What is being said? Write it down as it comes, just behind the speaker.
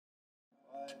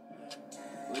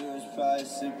probably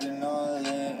sipping on lean,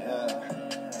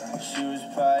 yeah. She was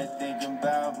probably thinking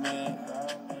about me.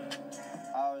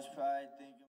 I was probably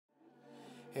thinking.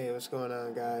 Hey, what's going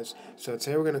on, guys? So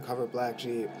today we're going to cover Black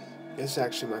Jeep. This is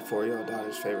actually my 4-year-old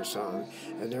daughter's favorite song,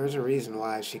 and there's a reason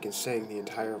why she can sing the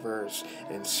entire verse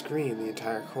and scream the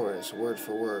entire chorus word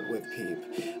for word with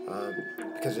Peep,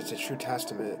 because it's a true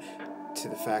testament to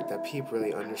the fact that Peep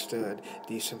really understood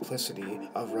the simplicity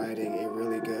of writing a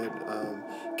really good,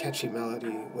 catchy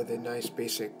melody with a nice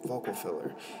basic vocal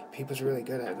filler. Peep was really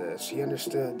good at this. He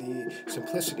understood the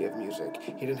simplicity of music.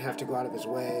 He didn't have to go out of his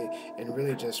way and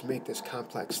really just make this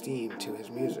complex theme to his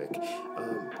music.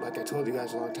 Like I told you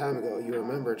guys a long time ago, you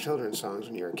remember children's songs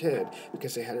when you were a kid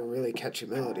because they had a really catchy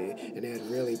melody and they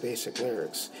had really basic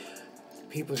lyrics.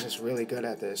 Peep was just really good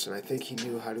at this, and I think he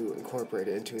knew how to incorporate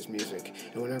it into his music.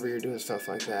 And whenever you're doing stuff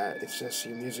like that, it's just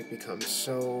your music becomes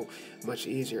so much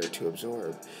easier to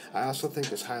absorb. I also think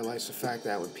this highlights the fact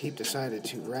that when Peep decided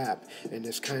to rap in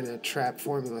this kind of trap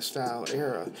formula style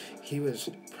era, he was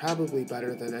probably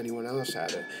better than anyone else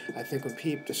at it. I think when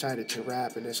Peep decided to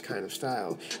rap in this kind of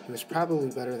style, he was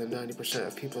probably better than 90%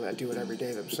 of people that do it every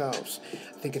day themselves.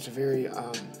 I think it's a very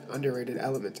underrated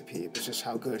element to Peep. It's just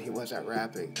how good he was at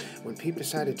rapping. When Peep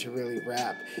decided to really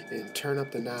rap and turn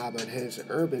up the knob on his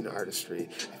urban artistry,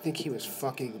 I think he was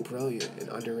fucking brilliant and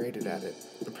underrated at it.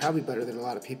 And probably better than a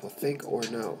lot of people think or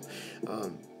know.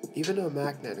 Even though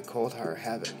Mackned and Coldheart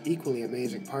have equally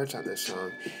amazing parts on this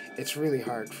song, it's really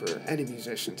hard for any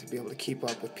musician to be able to keep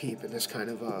up with Peep in this kind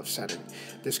of setting.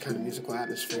 This kind of musical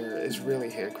atmosphere is really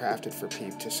handcrafted for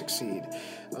Peep to succeed.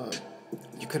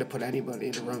 You could have put anybody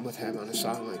in a room with him on a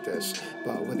song like this,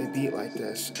 but with a beat like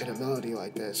this and a melody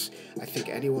like this, I think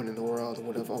anyone in the world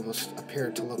would have almost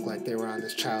appeared to look like they were on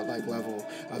this childlike level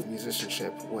of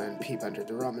musicianship when Peep entered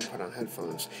the room and put on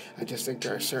headphones. I just think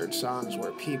there are certain songs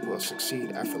where Peep will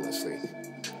succeed effortlessly.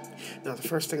 Now, the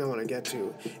first thing I want to get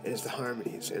to is the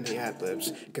harmonies and the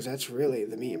ad-libs, because that's really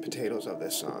the meat and potatoes of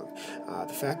this song.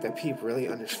 The fact that Peep really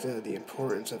understood the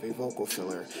importance of a vocal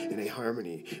filler and a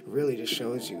harmony really just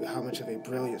shows you how much of a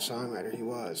brilliant songwriter he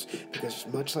was, because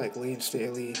much like Layne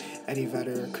Staley, Eddie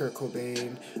Vedder, Kurt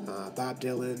Cobain, Bob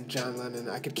Dylan, John Lennon,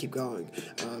 I could keep going.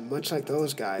 Much like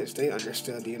those guys, they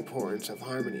understood the importance of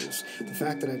harmonies. The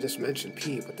fact that I just mentioned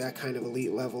Peep with that kind of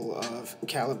elite level of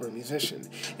caliber musician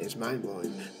is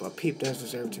mind-blowing, but Peep does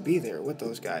deserve to be there with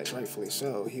those guys, rightfully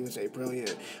so. He was a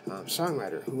brilliant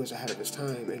songwriter who was ahead of his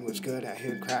time and was good at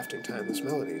handcrafting timeless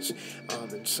melodies,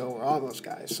 and so were all those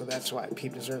guys, so that's why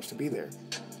Peep deserves to be there.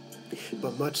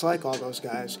 But much like all those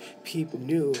guys, Peep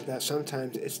knew that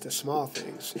sometimes it's the small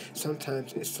things,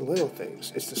 sometimes it's the little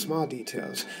things, it's the small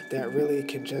details that really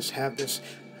can just have this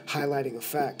highlighting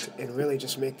effect and really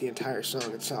just make the entire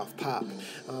song itself pop.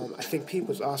 I think Peep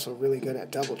was also really good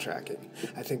at double tracking.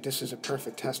 I think this is a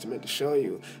perfect testament to show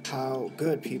you how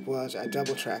good Peep was at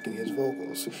double tracking his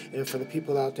vocals. And for the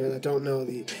people out there that don't know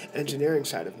the engineering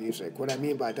side of music, what I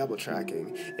mean by double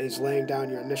tracking is laying down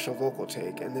your initial vocal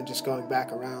take and then just going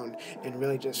back around and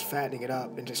really just fattening it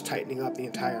up and just tightening up the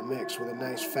entire mix with a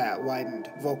nice fat widened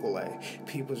vocal lay.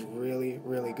 Peep was really,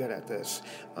 really good at this.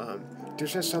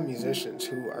 There's just some musicians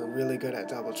who are really good at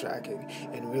double tracking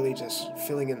and really just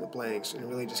filling in the blanks and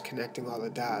really just connecting all the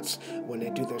dots when they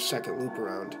do their second loop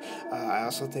around. I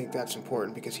also think that's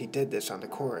important because he did this on the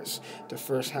chorus. The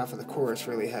first half of the chorus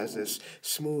really has this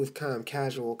smooth, calm,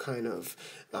 casual kind of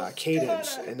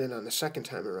cadence, and then on the second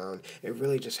time around, it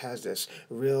really just has this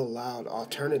real loud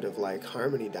alternative-like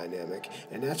harmony dynamic,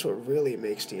 and that's what really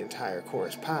makes the entire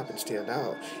chorus pop and stand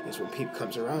out, is when Peep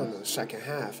comes around in the second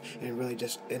half and really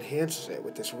just enhances it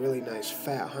with this really nice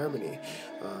fat harmony.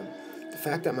 The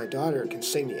fact that my daughter can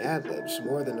sing the ad-libs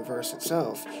more than the verse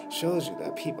itself shows you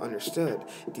that Peep understood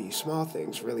the small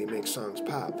things really make songs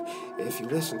pop. If you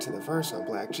listen to the verse on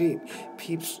Black Jeep,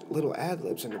 Peep's little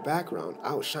ad-libs in the background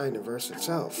outshine the verse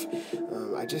itself.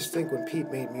 I just think when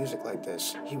Peep made music like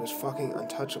this, he was fucking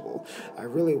untouchable. I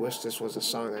really wish this was a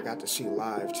song I got to see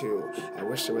live too. I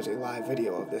wish there was a live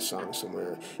video of this song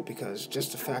somewhere, because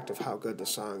just the fact of how good the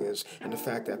song is and the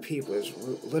fact that Peep was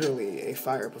literally a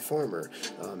fire performer,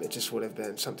 it just would have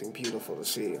been something beautiful to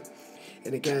see.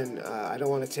 And again, I don't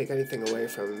want to take anything away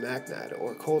from Mackned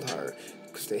or Coldheart,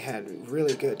 because they had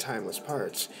really good timeless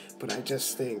parts, but I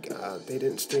just think they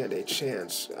didn't stand a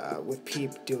chance with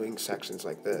Peep doing sections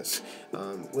like this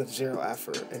with zero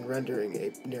effort and rendering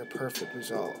a near perfect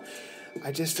result.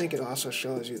 I just think it also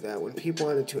shows you that when Peep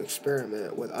wanted to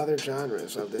experiment with other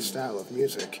genres of this style of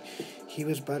music, he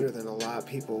was better than a lot of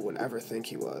people would ever think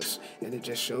he was. And it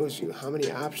just shows you how many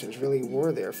options really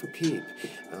were there for Peep.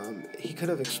 He could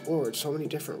have explored so many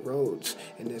different roads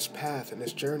in this path and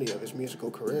this journey of his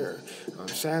musical career.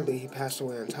 Sadly, he passed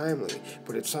away untimely,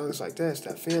 but it's songs like this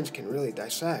that fans can really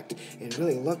dissect and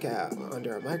really look at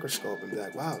under a microscope and be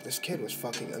like, wow, this kid was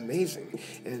fucking amazing.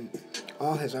 And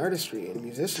all his artistry and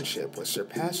musicianship was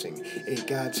surpassing a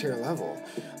God-tier level.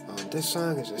 This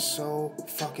song is just so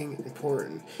fucking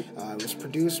important. It was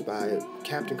produced by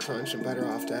Captain Crunch and Better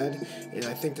Off Dead, and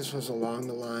I think this was along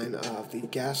the line of the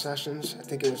Gas Sessions. I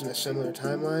think it was in a similar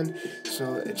timeline,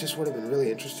 so it just would have been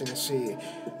really interesting to see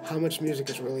how much music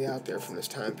is really out there from this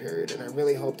time period, and I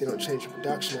really hope they don't change the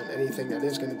production on anything that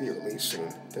is going to be released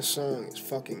soon. This song is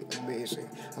fucking amazing.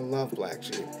 I love Black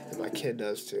Jeep, and my kid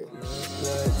does too.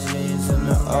 Black jeans and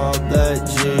the all black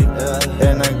Jeep,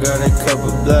 and I got a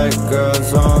couple black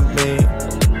girls on me,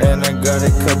 and I got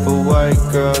a couple white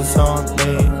girls on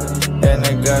me, and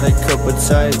I got a couple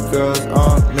tight girls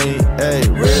on me. Hey,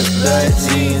 ripped black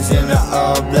jeans and the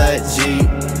all black Jeep,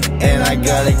 and I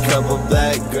got a couple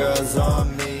black girls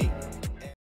on me.